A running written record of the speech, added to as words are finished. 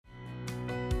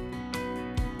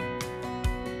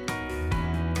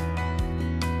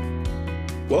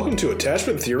Welcome to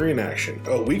Attachment Theory in Action,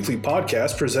 a weekly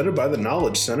podcast presented by the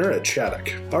Knowledge Center at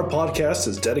Chaddock. Our podcast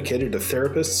is dedicated to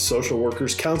therapists, social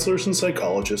workers, counselors, and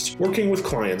psychologists working with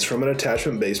clients from an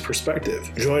attachment-based perspective.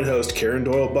 Join host Karen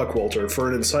Doyle Buckwalter for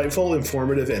an insightful,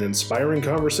 informative, and inspiring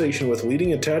conversation with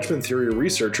leading attachment theory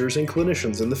researchers and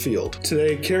clinicians in the field.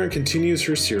 Today, Karen continues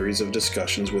her series of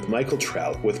discussions with Michael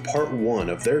Trout with part 1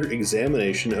 of their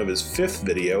examination of his 5th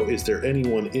video, Is There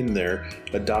Anyone in There?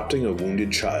 Adopting a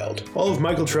Wounded Child. All of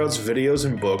Michael Trout's videos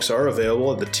and books are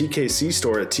available at the TKC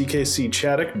store at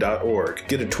tkcchaddock.org.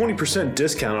 Get a 20%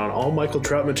 discount on all Michael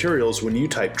Trout materials when you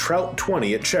type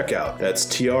Trout20 at checkout. That's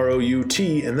TROUT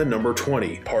and the number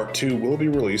 20. Part 2 will be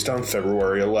released on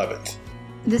February 11th.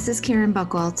 This is Karen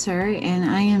Buckwalter, and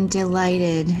I am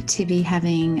delighted to be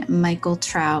having Michael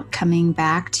Trout coming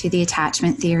back to the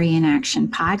Attachment Theory in Action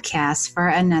podcast for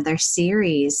another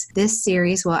series. This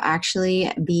series will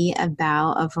actually be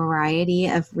about a variety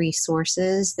of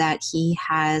resources that he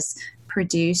has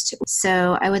produced.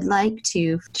 So I would like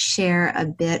to share a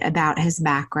bit about his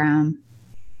background.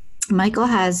 Michael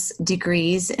has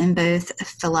degrees in both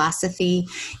philosophy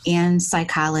and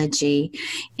psychology,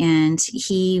 and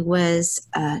he was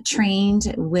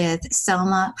trained with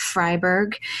Selma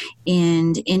Fraiberg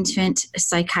in infant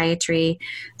psychiatry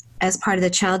as part of the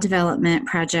Child Development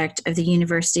Project of the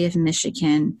University of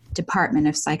Michigan Department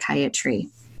of Psychiatry.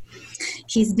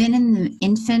 He's been in the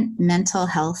infant mental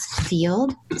health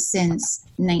field since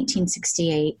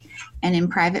 1968 and in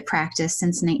private practice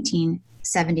since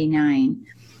 1979.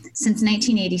 Since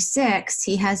 1986,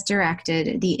 he has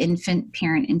directed the Infant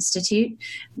Parent Institute,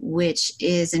 which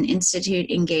is an institute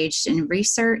engaged in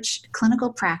research,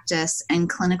 clinical practice, and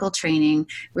clinical training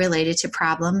related to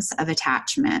problems of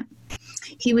attachment.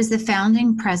 He was the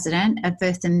founding president of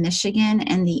both the Michigan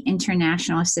and the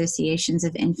International Associations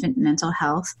of Infant Mental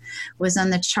Health, was on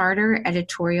the charter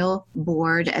editorial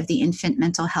board of the Infant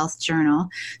Mental Health Journal,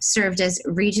 served as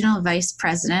regional vice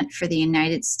president for the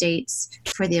United States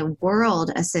for the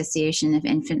World Association of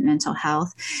Infant Mental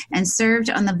Health, and served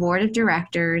on the board of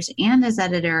directors and as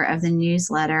editor of the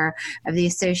newsletter of the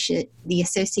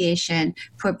Association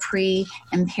for Pre-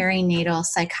 and Perinatal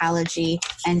Psychology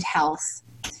and Health.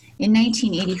 In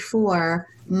 1984,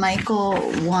 Michael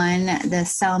won the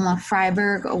Selma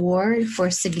Fraiberg Award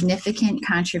for significant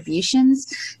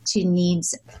contributions to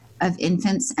needs of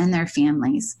infants and their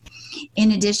families.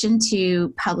 In addition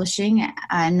to publishing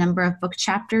a number of book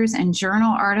chapters and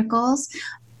journal articles,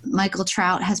 Michael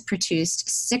Trout has produced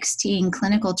 16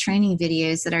 clinical training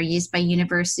videos that are used by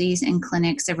universities and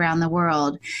clinics around the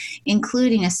world,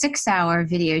 including a 6-hour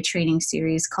video training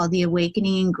series called The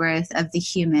Awakening and Growth of the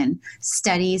Human: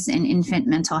 Studies in Infant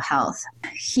Mental Health.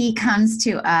 He comes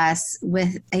to us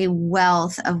with a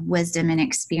wealth of wisdom and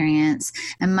experience,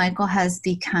 and Michael has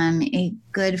become a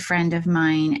good friend of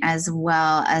mine as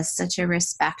well as such a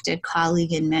respected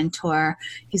colleague and mentor.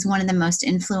 He's one of the most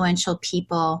influential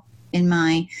people in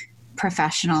my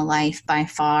professional life by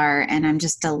far, and I'm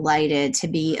just delighted to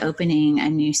be opening a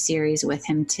new series with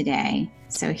him today.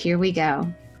 So here we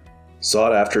go.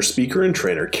 Sought-after speaker and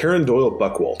trainer Karen Doyle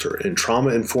Buckwalter and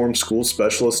trauma-informed school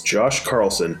specialist Josh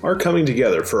Carlson are coming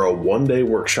together for a one-day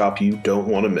workshop you don't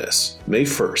want to miss. May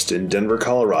 1st in Denver,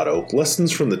 Colorado,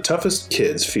 Lessons from the Toughest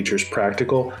Kids features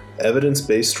practical,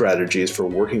 evidence-based strategies for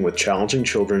working with challenging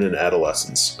children and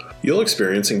adolescents. You'll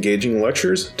experience engaging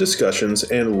lectures, discussions,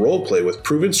 and role-play with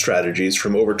proven strategies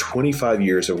from over 25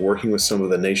 years of working with some of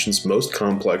the nation's most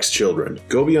complex children.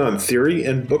 Go beyond theory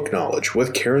and book knowledge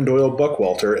with Karen Doyle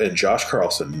Buckwalter and Josh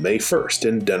Carlson, May 1st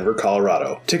in Denver,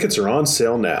 Colorado. Tickets are on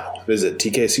sale now. Visit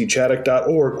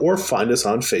tkcchaddock.org or find us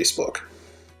on Facebook.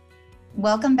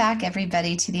 Welcome back,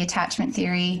 everybody, to the Attachment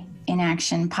Theory in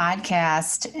Action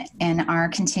podcast and our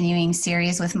continuing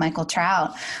series with Michael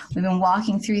Trout. We've been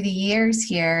walking through the years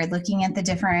here, looking at the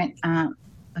different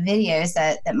videos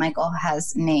that Michael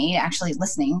has made, actually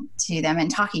listening to them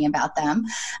and talking about them.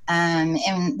 And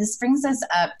this brings us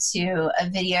up to a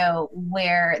video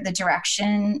where the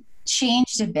direction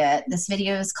changed a bit. This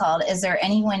video is called, Is There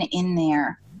Anyone in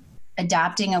There?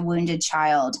 Adopting a Wounded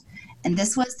Child. And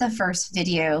this was the first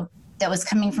video that was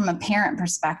coming from a parent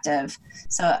perspective.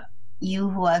 So you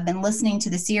who have been listening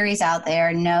to the series out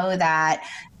there know that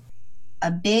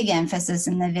a big emphasis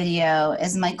in the video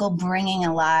is Michael bringing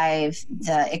alive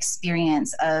the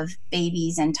experience of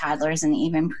babies and toddlers and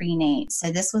even prenates.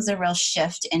 So this was a real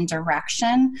shift in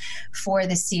direction for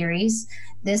the series.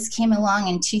 This came along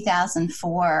in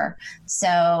 2004.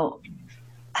 So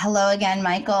hello again,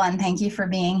 Michael, and thank you for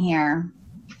being here.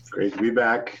 Great to be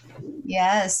back.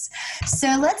 Yes.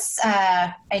 So let's,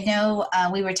 I know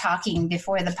we were talking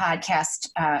before the podcast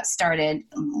started.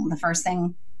 The first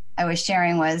thing I was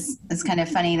sharing was it's kind of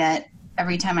funny that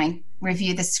every time I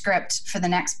review the script for the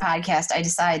next podcast, I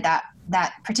decide that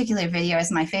that particular video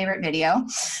is my favorite video.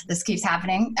 This keeps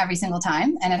happening every single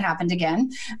time, and it happened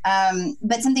again.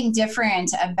 But something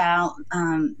different about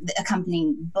the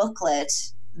accompanying booklet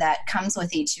that comes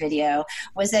with each video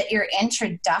was that your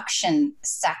introduction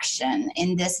section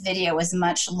in this video was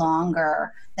much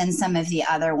longer than some of the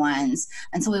other ones.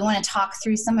 And so we want to talk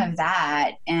through some of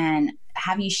that and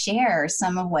have you share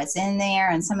some of what's in there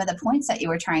and some of the points that you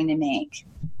were trying to make.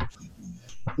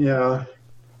 Yeah,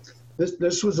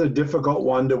 this was a difficult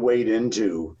one to wade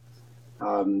into.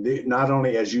 Not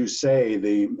only, as you say,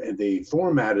 the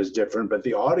format is different, but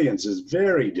the audience is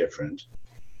very different,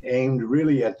 aimed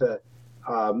really at the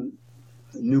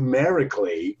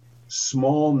numerically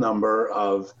small number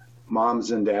of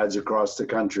moms and dads across the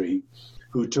country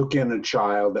who took in a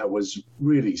child that was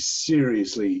really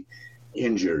seriously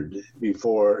injured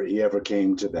before he ever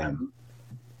came to them.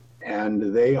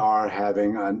 And they are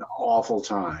having an awful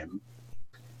time.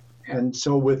 And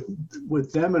so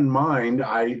with them in mind,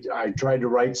 I tried to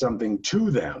write something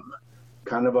to them,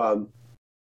 kind of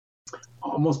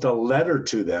almost a letter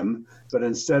to them, but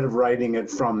instead of writing it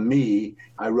from me,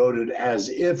 I wrote it as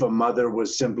if a mother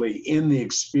was simply in the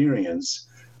experience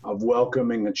of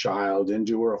welcoming a child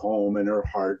into her home and her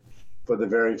heart for the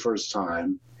very first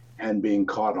time and being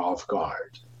caught off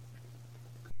guard.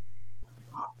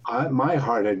 My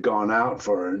heart had gone out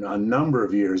for a number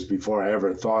of years before I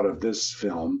ever thought of this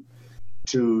film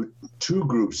to two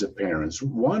groups of parents.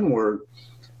 One were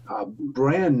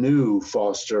brand new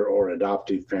foster or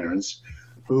adoptive parents,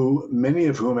 who many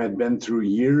of whom had been through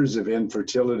years of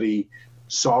infertility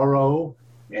sorrow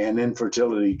and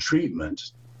infertility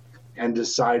treatment, and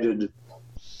decided,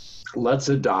 let's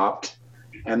adopt,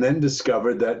 and then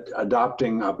discovered that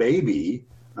adopting a baby,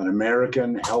 an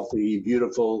American, healthy,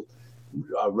 beautiful,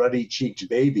 ruddy-cheeked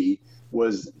baby,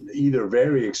 was either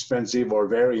very expensive or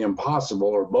very impossible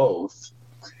or both.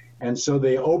 And so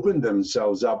they opened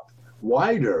themselves up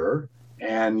wider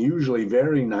and usually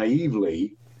very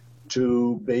naively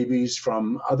to babies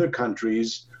from other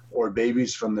countries or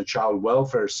babies from the child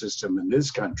welfare system in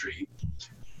this country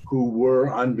who were,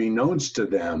 unbeknownst to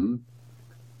them,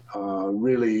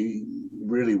 really,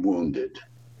 really wounded.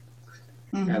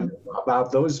 Mm-hmm. And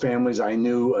about those families, I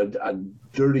knew a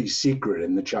dirty secret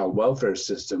in the child welfare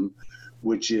system,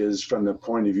 which is, from the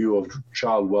point of view of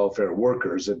child welfare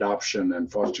workers, adoption and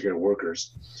foster care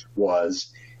workers,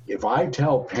 was if I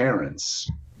tell parents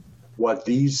what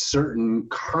these certain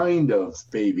kind of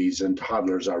babies and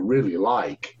toddlers are really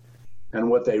like, and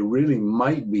what they really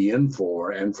might be in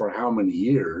for, and for how many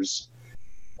years,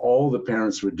 all the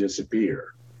parents would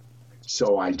disappear.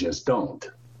 So I just don't.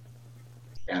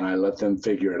 And I let them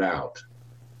figure it out.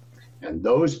 And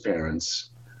those parents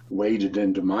waded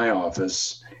into my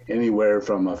office anywhere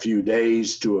from a few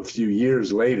days to a few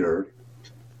years later,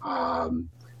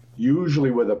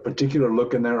 usually with a particular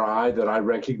look in their eye that I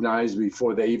recognized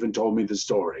before they even told me the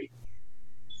story.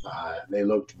 They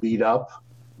looked beat up,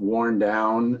 worn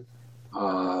down,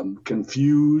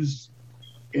 confused,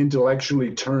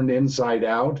 intellectually turned inside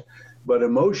out, but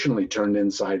emotionally turned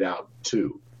inside out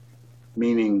too,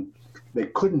 meaning they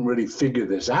couldn't really figure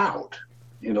this out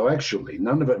intellectually.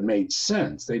 None of it made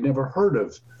sense. They'd never heard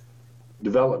of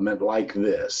development like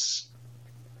this.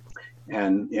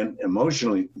 And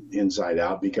emotionally inside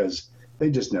out because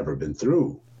they just never been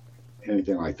through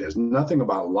anything like this. Nothing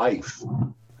about life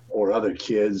or other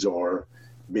kids or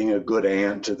being a good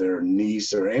aunt to their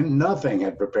niece, and nothing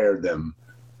had prepared them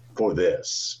for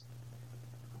this.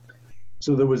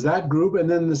 So there was that group, and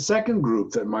then the second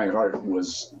group that my heart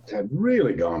had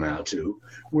really gone out to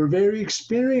were very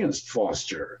experienced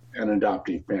foster and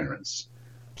adoptive parents,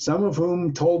 some of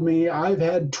whom told me, I've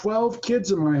had 12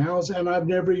 kids in my house and I've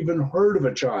never even heard of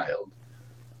a child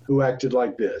who acted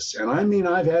like this. And I mean,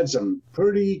 I've had some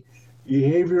pretty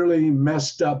behaviorally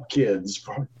messed up kids,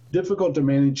 difficult to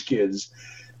manage kids,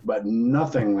 but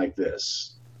nothing like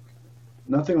this.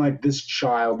 Nothing like this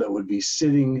child that would be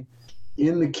sitting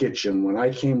in the kitchen when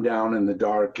I came down in the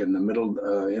dark in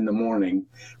the morning,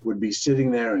 would be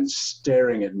sitting there and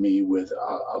staring at me with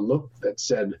a look that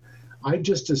said, I'd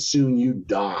just as soon you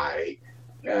die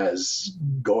as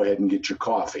go ahead and get your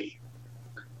coffee.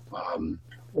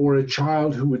 Or a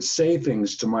child who would say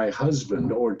things to my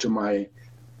husband or to my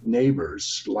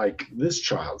neighbors like this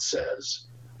child says.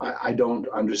 I don't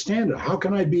understand it. How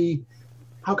can I be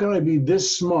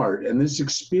this smart and this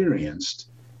experienced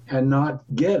and not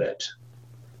get it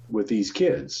with these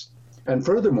kids? And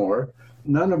furthermore,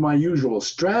 none of my usual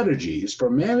strategies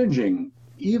for managing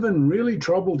even really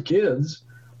troubled kids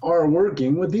are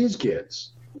working with these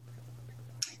kids.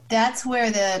 That's where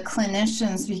the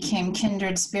clinicians became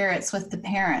kindred spirits with the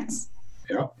parents.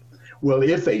 Yeah. Well,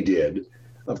 if they did.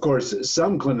 Of course,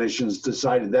 some clinicians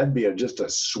decided that'd be just a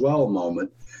swell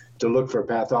moment to look for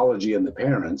pathology in the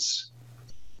parents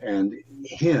and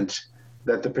hint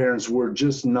that the parents were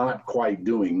just not quite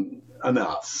doing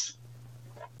enough.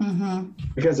 Mm-hmm.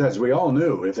 Because as we all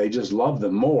knew, if they just loved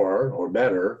them more or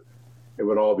better, it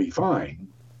would all be fine.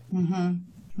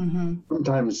 Mm-hmm. Mm-hmm.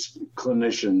 Sometimes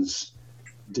clinicians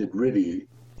did really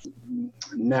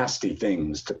nasty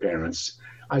things to parents,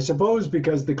 I suppose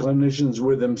because the clinicians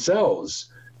were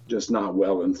themselves just not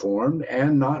well informed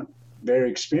and not very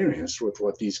experienced with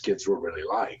what these kids were really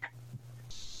like.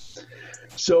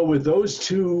 So with those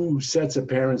two sets of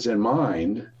parents in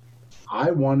mind,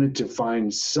 I wanted to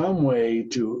find some way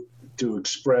to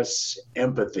express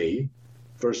empathy,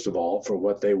 first of all, for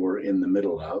what they were in the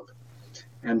middle of,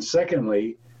 and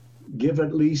secondly, give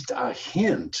at least a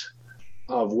hint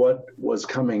of what was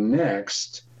coming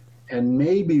next, and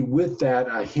maybe with that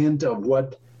a hint of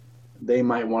what they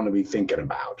might want to be thinking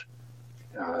about,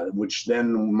 which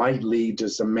then might lead to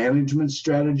some management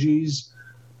strategies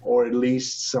or at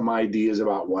least some ideas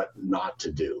about what not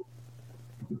to do.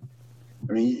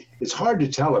 I mean, it's hard to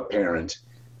tell a parent,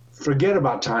 forget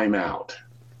about timeout.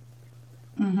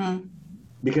 Mm-hmm.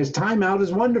 Because timeout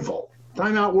is wonderful.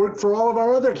 Timeout worked for all of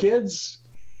our other kids,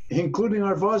 including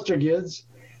our foster kids.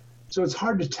 So it's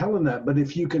hard to tell them that, but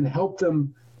if you can help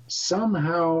them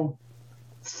somehow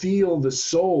feel the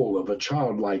soul of a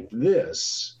child like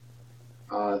this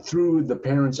through the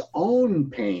parent's own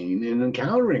pain in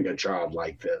encountering a child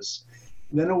like this,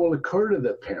 then it will occur to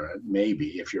the parent,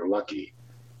 maybe, if you're lucky,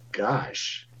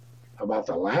 gosh, about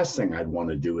the last thing I'd want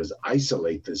to do is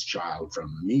isolate this child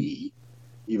from me,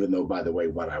 even though, by the way,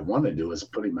 what I want to do is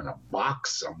put him in a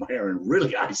box somewhere and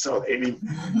really isolate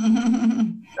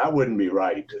him. That wouldn't be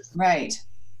right. Right,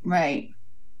 right.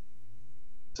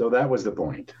 So that was the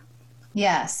point.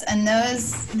 Yes, and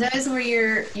those were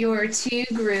your two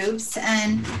groups,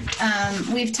 and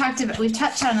we've touched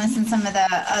on this in some of the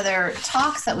other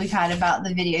talks that we've had about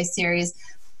the video series.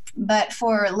 But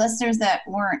for listeners that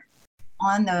weren't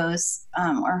on those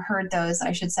or heard those,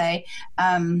 I should say,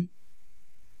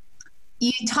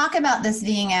 you talk about this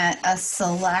being a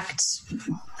select,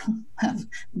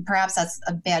 perhaps that's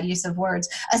a bad use of words,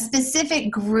 a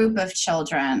specific group of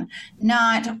children,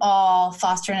 not all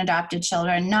foster and adopted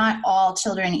children, not all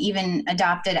children even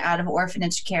adopted out of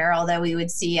orphanage care, although we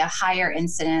would see a higher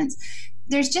incidence.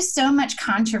 There's just so much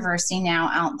controversy now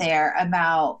out there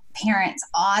about parents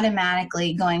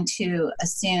automatically going to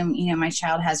assume, my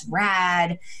child has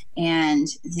RAD and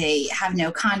they have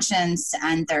no conscience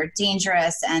and they're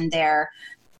dangerous and there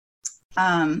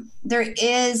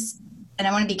is, and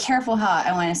I want to be careful how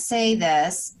I want to say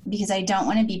this because I don't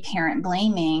want to be parent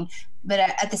blaming, but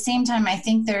at the same time, I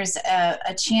think there's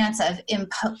a chance of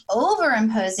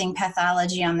over-imposing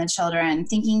pathology on the children,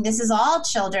 thinking this is all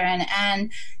children, and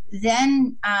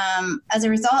then as a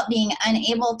result being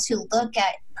unable to look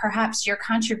at perhaps your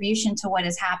contribution to what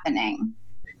is happening.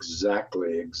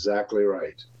 Exactly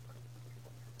right.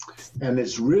 And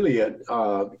it's really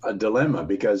a dilemma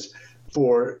because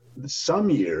for some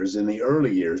years, in the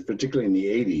early years, particularly in the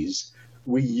 80s,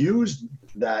 we used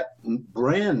that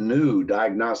brand new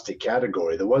diagnostic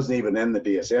category that wasn't even in the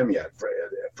DSM yet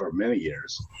for many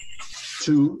years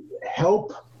to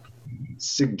help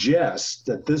suggest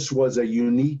that this was a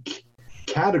unique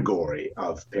category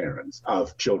of parents,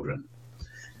 of children.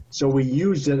 So we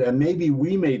used it, and maybe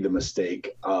we made the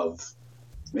mistake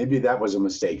maybe that was a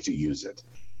mistake to use it.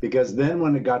 Because then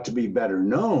when it got to be better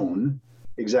known,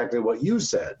 exactly what you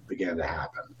said began to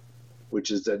happen, which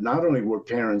is that not only were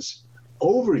parents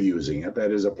overusing it,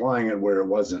 that is applying it where it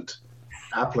wasn't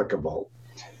applicable,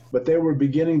 but they were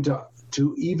beginning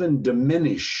to even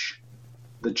diminish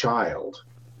the child,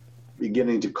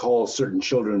 beginning to call certain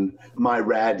children my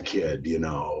rad kid,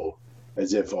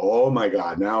 as if, oh my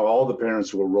God, now all the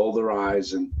parents will roll their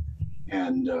eyes and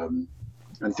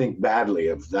think badly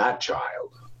of that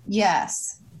child.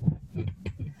 Yes.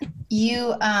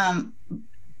 You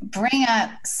bring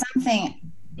up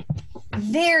something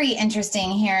very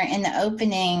interesting here in the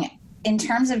opening in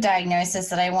terms of diagnosis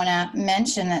that I want to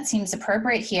mention that seems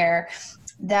appropriate here,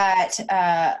 that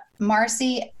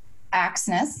Marcy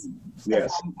Axness, yes,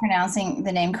 if I'm pronouncing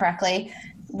the name correctly,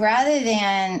 rather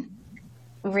than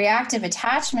reactive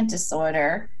attachment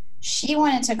disorder, she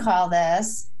wanted to call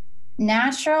this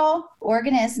natural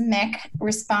organismic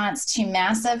response to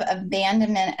massive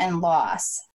abandonment and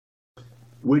loss.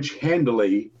 Which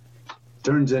handily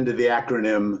turns into the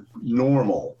acronym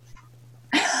NORMAL.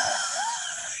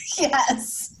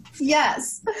 Yes.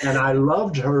 Yes. And I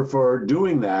loved her for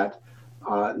doing that,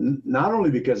 not only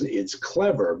because it's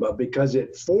clever, but because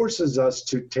it forces us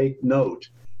to take note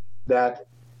that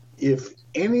if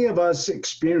any of us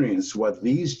experience what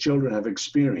these children have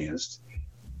experienced,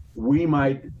 we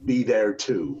might be there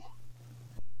too.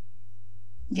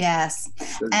 Yes.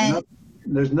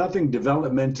 There's nothing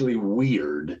developmentally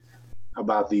weird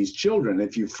about these children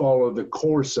if you follow the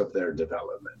course of their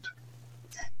development.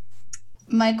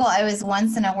 Michael, I was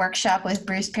once in a workshop with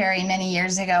Bruce Perry many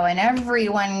years ago, and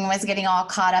everyone was getting all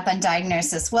caught up on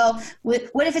diagnosis. Well,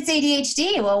 what if it's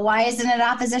ADHD? Well, why isn't it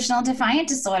oppositional defiant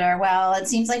disorder? Well, it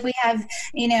seems like we have,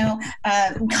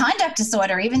 conduct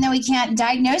disorder, even though we can't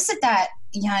diagnose it that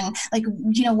young. Like,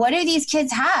 what do these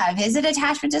kids have? Is it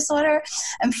attachment disorder?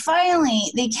 And finally,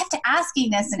 they kept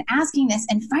asking this.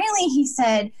 And finally he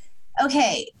said,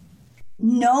 okay,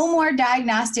 no more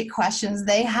diagnostic questions.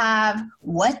 They have,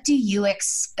 what do you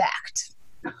expect?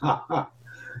 Yeah,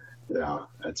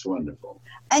 that's wonderful.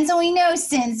 And so we know,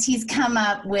 since he's come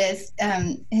up with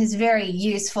his very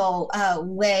useful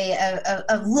way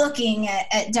of looking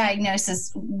at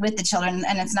diagnosis with the children,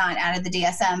 and it's not out of the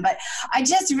DSM, but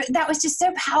that was just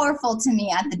so powerful to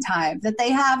me at the time, that they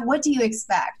have, what do you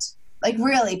expect? Like,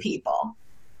 really, people.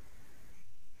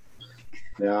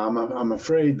 Yeah, I'm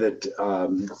afraid that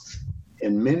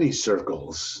in many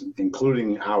circles,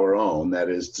 including our own, that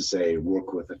is to say,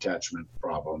 work with attachment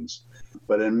problems,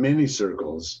 but in many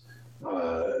circles,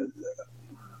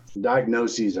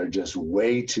 diagnoses are just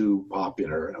way too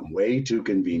popular and way too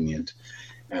convenient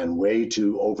and way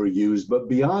too overused. But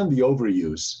beyond the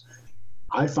overuse,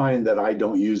 I find that I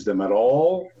don't use them at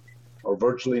all, or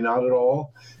virtually not at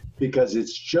all, because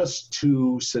it's just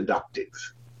too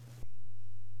seductive.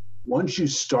 Once you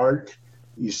start,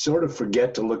 you sort of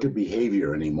forget to look at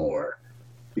behavior anymore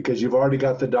because you've already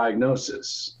got the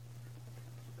diagnosis.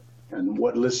 And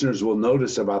what listeners will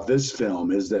notice about this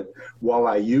film is that while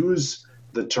I use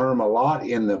the term a lot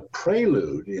in the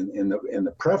prelude, in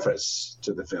the preface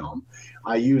to the film,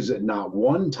 I use it not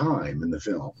one time in the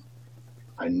film.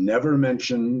 I never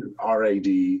mention RAD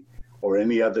or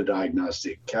any other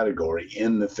diagnostic category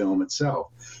in the film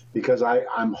itself, because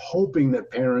I'm hoping that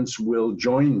parents will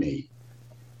join me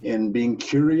in being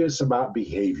curious about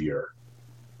behavior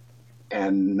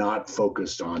and not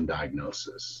focused on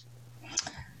diagnosis.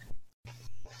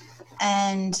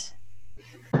 And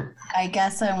I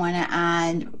guess I want to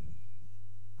add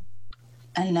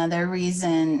another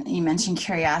reason. You mentioned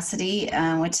curiosity,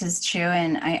 which is true.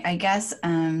 And I guess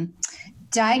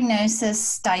diagnosis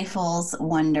stifles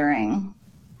wondering.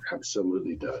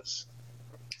 Absolutely does.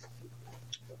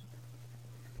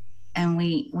 And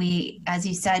we, as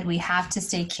you said, we have to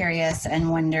stay curious and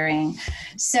wondering.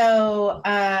 So,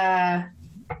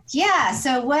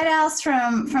 so what else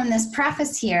from this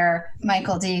preface here,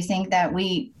 Michael, do you think that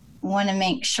we want to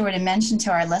make sure to mention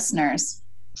to our listeners?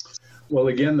 Well,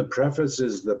 again, the preface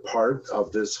is the part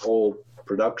of this whole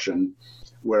production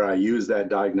where I use that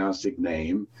diagnostic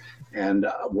name and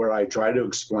where I try to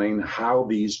explain how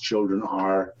these children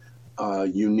are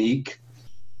unique.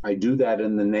 I do that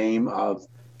in the name of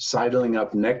sidling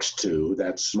up next to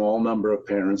that small number of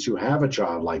parents who have a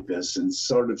child like this and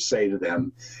sort of say to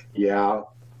them, yeah,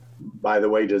 by the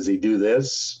way, does he do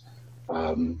this?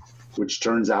 Which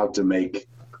turns out to make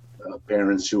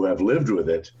parents who have lived with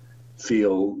it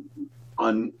feel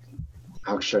in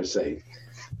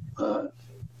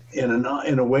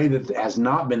a way that has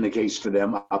not been the case for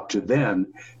them up to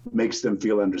then, makes them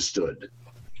feel understood.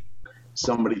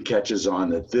 Somebody catches on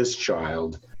that this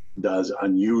child does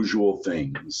unusual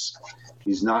things.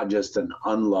 He's not just an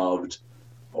unloved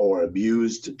or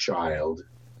abused child.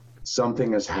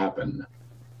 Something has happened.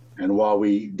 And while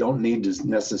we don't need to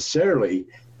necessarily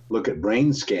look at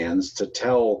brain scans to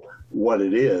tell what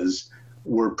it is,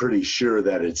 we're pretty sure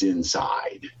that it's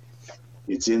inside.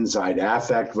 It's inside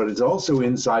affect, but it's also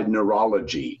inside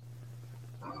neurology.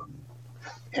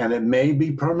 And it may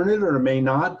be permanent or it may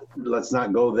not. Let's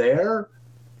not go there,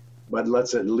 but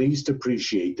let's at least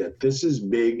appreciate that this is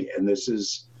big and this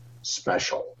is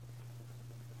special.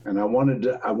 And I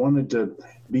wanted to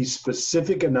be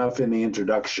specific enough in the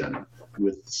introduction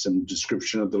with some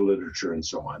description of the literature and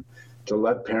so on to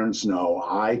let parents know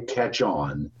I catch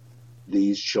on,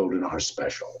 these children are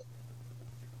special.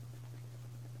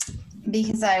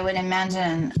 Because I would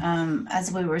imagine,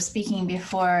 as we were speaking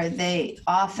before, they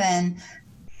often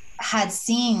had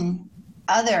seen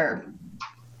other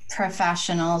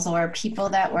professionals or people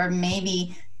that were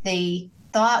maybe they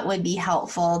thought would be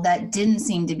helpful that didn't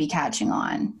seem to be catching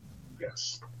on.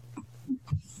 Yes.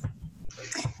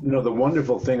 The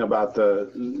wonderful thing about there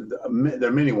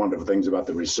are many wonderful things about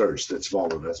the research that's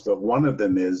followed us, but one of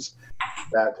them is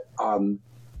that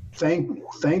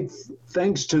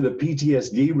thanks to the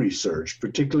PTSD research,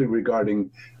 particularly regarding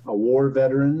war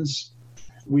veterans,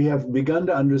 we have begun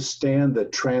to understand the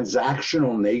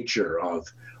transactional nature of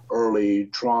early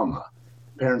trauma.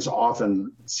 Parents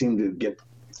often seem to get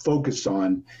focused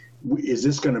on, is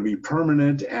this going to be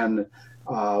permanent, and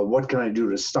what can I do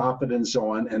to stop it, and so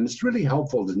on. And it's really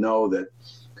helpful to know that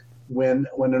when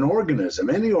an organism,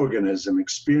 any organism,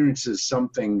 experiences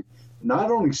something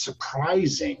not only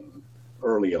surprising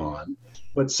early on,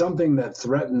 but something that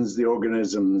threatens the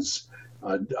organism's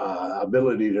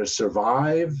ability to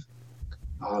survive,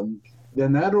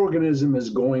 then that organism is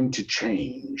going to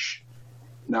change.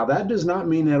 Now, that does not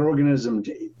mean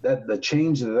that the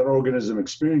change that organism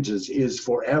experiences is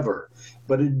forever,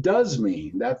 but it does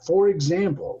mean that, for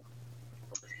example,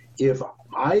 if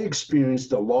I experienced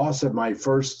the loss of my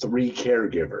first 3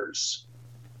 caregivers,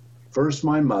 first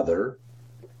my mother,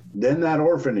 then that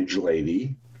orphanage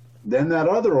lady, then that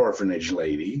other orphanage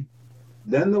lady,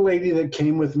 then the lady that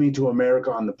came with me to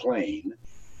America on the plane,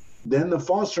 then the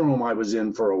foster home I was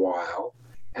in for a while,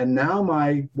 and now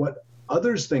what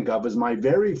others think of as my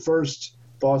very first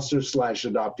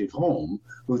foster/adoptive home,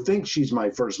 who thinks she's my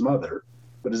first mother,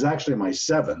 but is actually my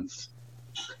 7th.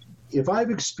 If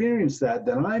I've experienced that,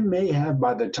 then I may have,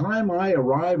 by the time I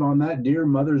arrive on that dear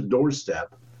mother's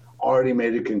doorstep, already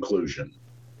made a conclusion,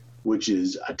 which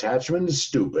is attachment is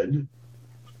stupid.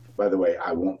 By the way,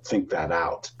 I won't think that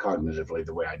out cognitively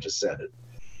the way I just said it.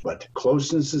 But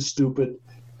closeness is stupid,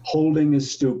 holding is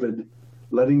stupid,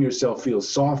 letting yourself feel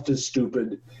soft is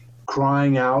stupid,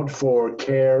 crying out for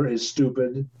care is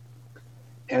stupid.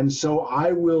 And so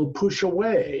I will push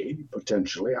away,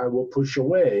 potentially,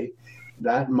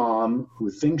 that mom who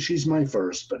thinks she's my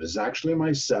first, but is actually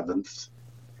my 7th.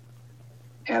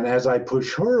 And as I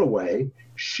push her away,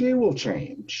 she will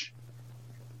change.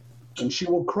 And she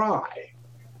will cry.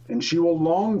 And she will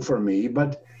long for me,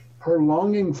 but her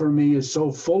longing for me is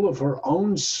so full of her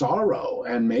own sorrow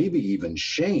and maybe even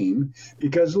shame,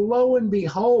 because lo and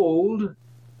behold,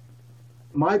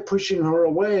 my pushing her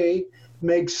away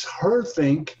makes her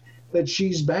think that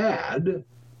she's bad.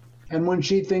 And when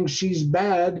she thinks she's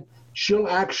bad, she'll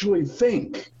actually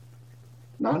think,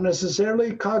 not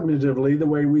necessarily cognitively the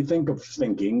way we think of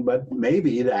thinking, but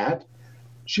maybe that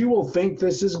she will think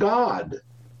this is God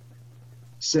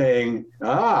saying,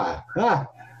 I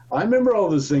remember all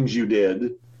those things you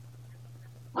did.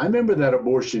 I remember that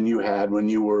abortion you had when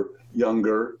you were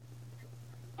younger.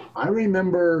 I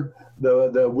remember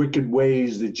the wicked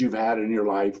ways that you've had in your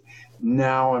life.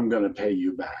 Now I'm going to pay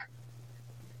you back.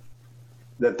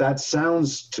 That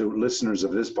sounds to listeners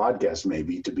of this podcast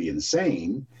maybe to be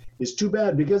insane is too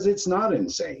bad, because it's not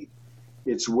insane.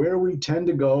 It's where we tend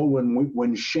to go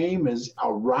when shame is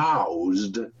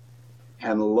aroused,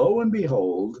 and lo and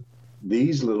behold,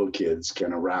 these little kids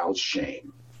can arouse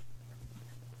shame.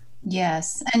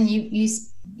 Yes, and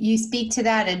you speak to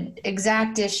that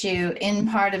exact issue in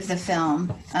part of the film,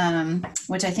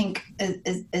 which I think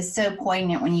is so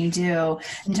poignant when you do,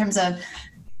 in terms of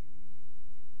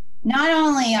not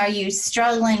only are you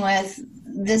struggling with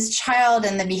this child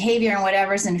and the behavior and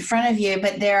whatever's in front of you,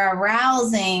 but they're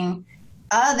arousing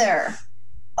other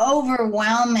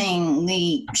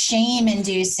overwhelmingly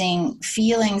shame-inducing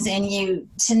feelings in you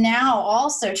to now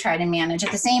also try to manage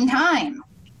at the same time.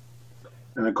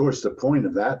 And of course, the point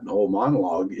of that whole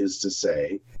monologue is to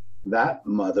say that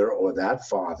mother or that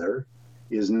father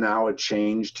is now a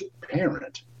changed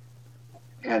parent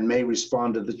and may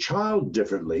respond to the child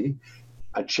differently,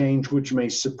 a change which may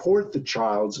support the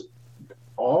child's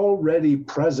already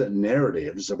present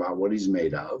narratives about what he's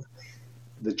made of.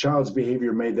 The child's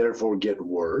behavior may therefore get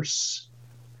worse,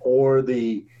 or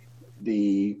the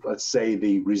let's say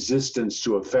the resistance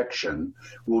to affection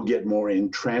will get more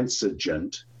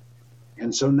intransigent.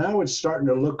 And so now it's starting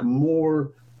to look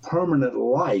more permanent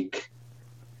like,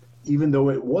 even though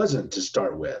it wasn't to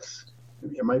start with.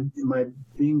 Am I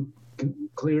being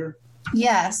clear?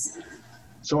 Yes.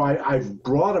 So I've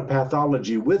brought a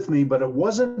pathology with me, but it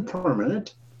wasn't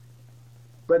permanent.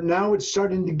 But now it's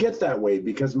starting to get that way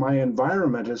because my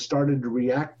environment has started to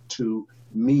react to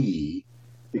me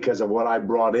because of what I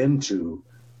brought into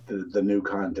the new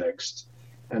context.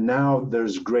 And now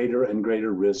there's greater and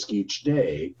greater risk each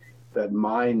day that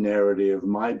my narrative,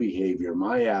 my behavior,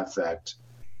 my affect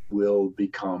will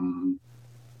become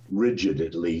rigid,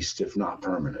 at least, if not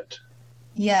permanent.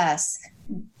 Yes,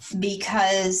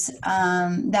 because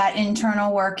that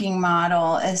internal working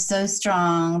model is so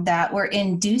strong that we're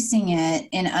inducing it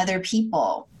in other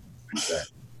people. Okay.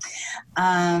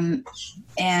 And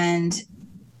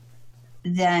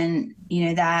then,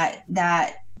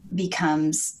 that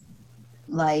becomes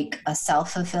like a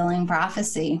self-fulfilling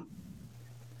prophecy.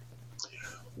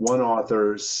 One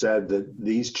author said that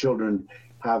these children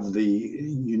have the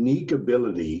unique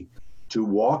ability to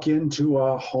walk into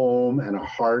a home and a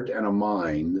heart and a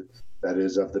mind, that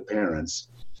is of the parents,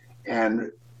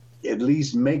 and at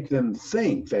least make them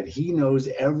think that he knows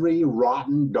every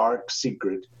rotten, dark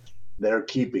secret they're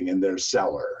keeping in their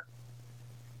cellar.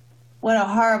 What a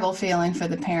horrible feeling for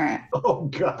the parent. Oh,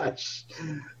 gosh.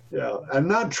 Yeah, and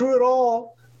not true at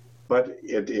all, but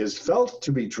it is felt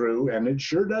to be true, and it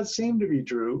sure does seem to be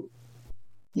true.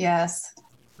 Yes.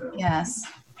 Yes.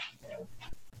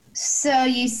 So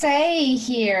you say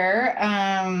here,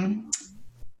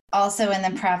 also in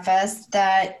the preface,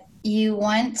 that you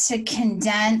want to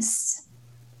condense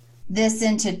this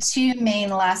into two main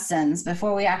lessons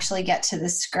before we actually get to the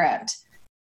script.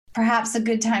 Perhaps a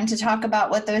good time to talk about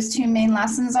what those two main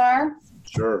lessons are?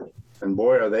 Sure. And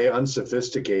boy, are they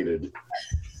unsophisticated,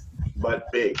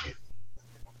 but big.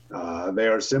 They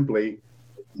are simply,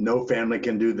 no family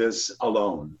can do this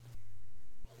alone.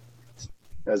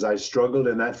 As I struggled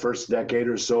in that first decade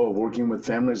or so of working with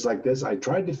families like this, I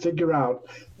tried to figure out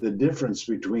the difference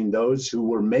between those who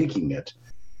were making it.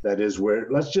 That is where,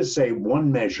 let's just say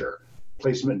one measure,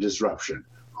 placement disruption.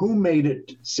 Who made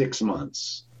it 6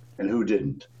 months and who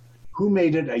didn't? Who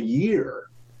made it a year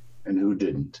and who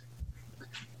didn't?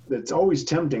 It's always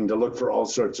tempting to look for all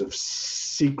sorts of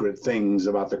secret things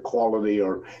about the quality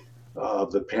or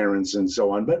of the parents and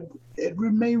so on, but it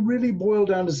may really boil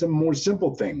down to some more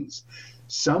simple things.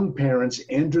 Some parents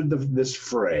entered this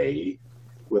fray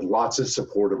with lots of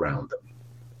support around them.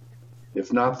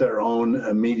 If not their own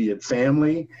immediate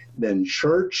family, then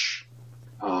church,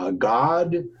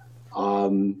 God,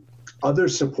 other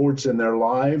supports in their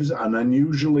lives, an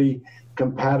unusually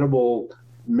compatible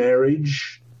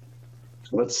marriage,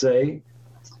 let's say.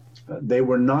 They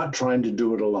were not trying to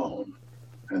do it alone.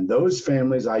 And those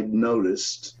families I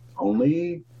noticed,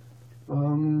 only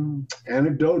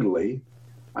anecdotally,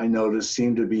 I noticed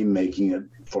seemed to be making it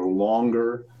for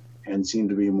longer and seemed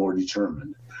to be more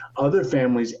determined. Other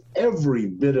families, every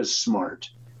bit as smart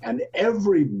and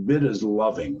every bit as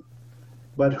loving,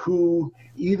 but who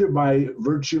either by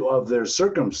virtue of their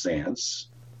circumstance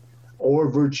or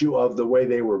virtue of the way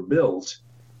they were built,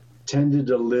 tended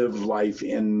to live life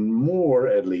in more,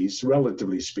 at least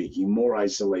relatively speaking, more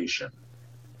isolation.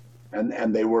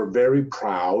 And they were very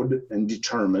proud and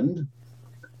determined,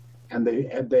 and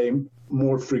they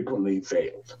more frequently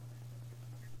failed.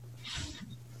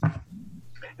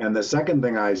 And the second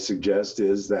thing I suggest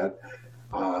is that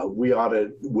we ought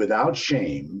to, without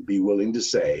shame, be willing to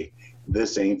say,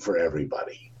 this ain't for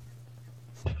everybody.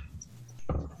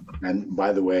 And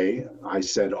by the way, I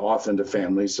said often to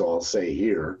families, so I'll say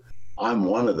here, I'm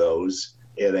one of those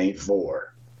it ain't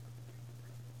for.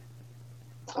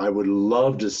 I would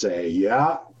love to say,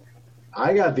 yeah,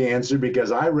 I got the answer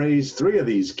because I raised 3 of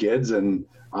these kids and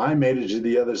I made it to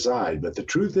the other side. But the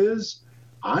truth is,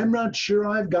 I'm not sure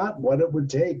I've got what it would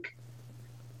take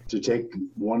to take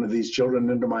one of these children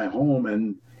into my home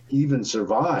and even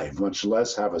survive, much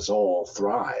less have us all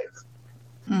thrive.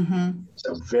 Mm-hmm. It's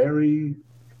a very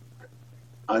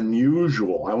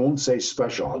unusual, I won't say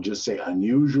special, I'll just say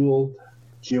unusual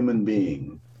human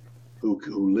being who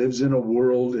lives in a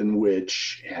world in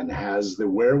which and has the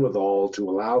wherewithal to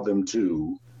allow them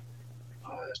to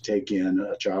take in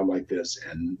a child like this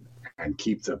and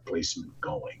keep the placement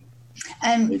going.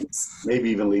 And maybe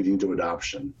even leading to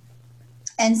adoption.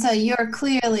 And so you're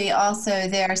clearly also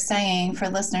there saying, for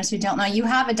listeners who don't know, you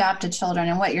have adopted children,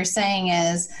 and what you're saying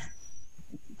is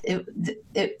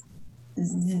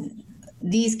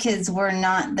these kids were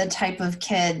not the type of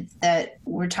kid that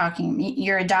we're talking.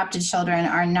 Your adopted children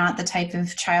are not the type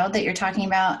of child that you're talking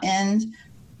about. And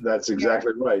that's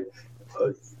exactly right.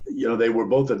 They were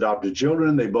both adopted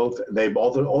children. They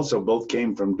also both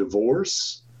came from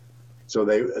divorce. So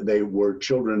they were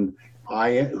children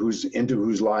into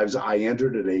whose lives I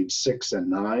entered at age 6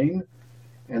 and 9.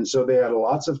 And so they had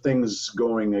lots of things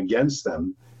going against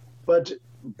them. But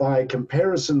by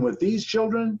comparison with these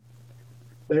children,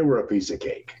 they were a piece of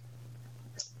cake.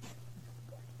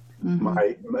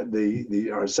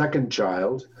 Mm-hmm. Our second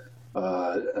child,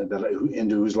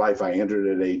 into whose life I entered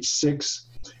at age 6,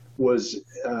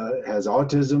 has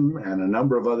autism and a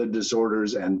number of other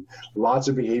disorders and lots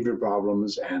of behavior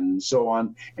problems and so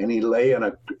on. And he lay in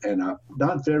a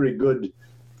not very good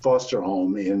foster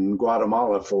home in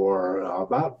Guatemala for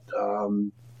about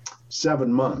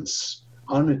 7 months,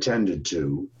 unattended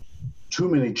to, too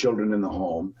many children in the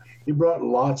home. He brought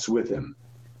lots with him,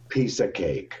 piece of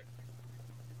cake.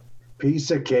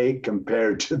 piece of cake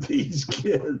compared to these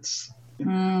kids.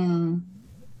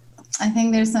 I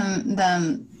think there's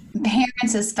the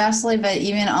parents especially, but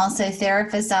even also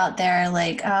therapists out there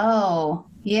like, oh,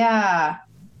 yeah,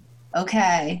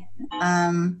 okay.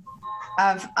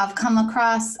 I've come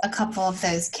across a couple of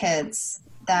those kids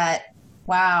that,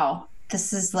 wow,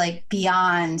 this is like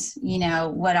beyond,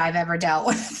 what I've ever dealt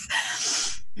with.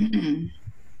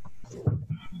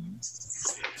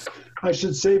 I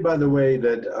should say, by the way,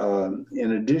 that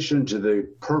in addition to the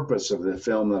purpose of the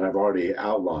film that I've already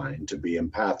outlined, to be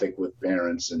empathic with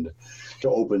parents and to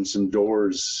open some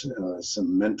doors,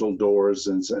 some mental doors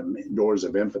and some doors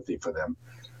of empathy for them,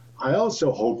 I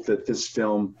also hope that this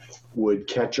film would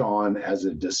catch on as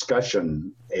a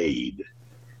discussion aid.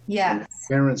 Yes.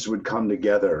 Parents would come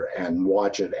together and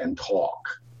watch it and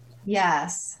talk.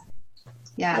 Yes.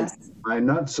 Yes. I'm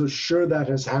not so sure that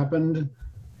has happened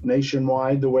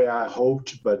nationwide the way I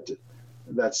hoped, but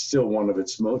that's still one of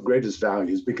its greatest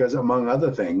values because, among other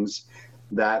things,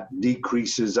 that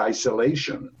decreases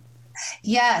isolation.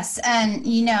 Yes. And,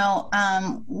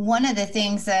 one of the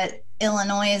things that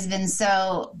Illinois has been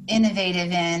so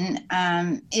innovative in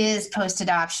is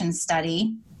post-adoption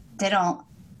study. They don't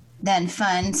then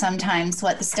fund sometimes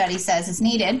what the study says is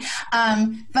needed.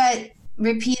 But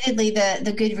repeatedly,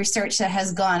 the good research that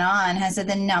has gone on has said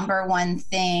the number one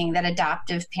thing that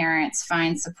adoptive parents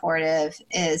find supportive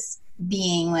is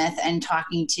being with and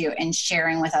talking to and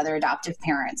sharing with other adoptive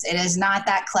parents. It is not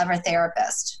that clever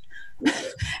therapist.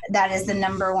 That is the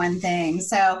number one thing.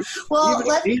 So, well,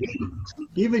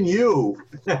 even you.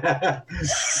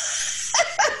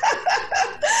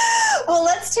 Well,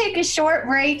 let's take a short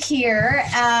break here,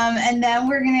 and then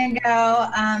we're going to go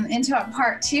into a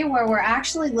part 2 where we're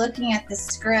actually looking at the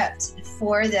script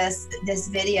for this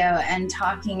video and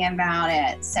talking about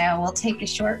it. So we'll take a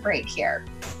short break here.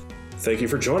 Thank you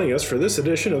for joining us for this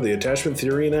edition of the Attachment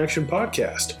Theory in Action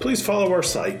podcast. Please follow our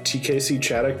site,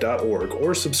 tkcchaddock.org,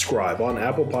 or subscribe on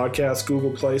Apple Podcasts,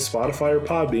 Google Play, Spotify, or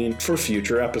Podbean for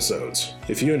future episodes.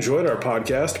 If you enjoyed our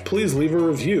podcast, please leave a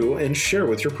review and share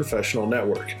with your professional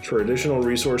network. For additional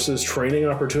resources, training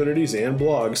opportunities, and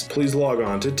blogs, please log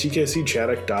on to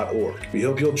tkcchaddock.org. We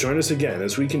hope you'll join us again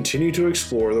as we continue to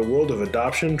explore the world of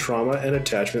adoption, trauma, and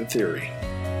attachment theory.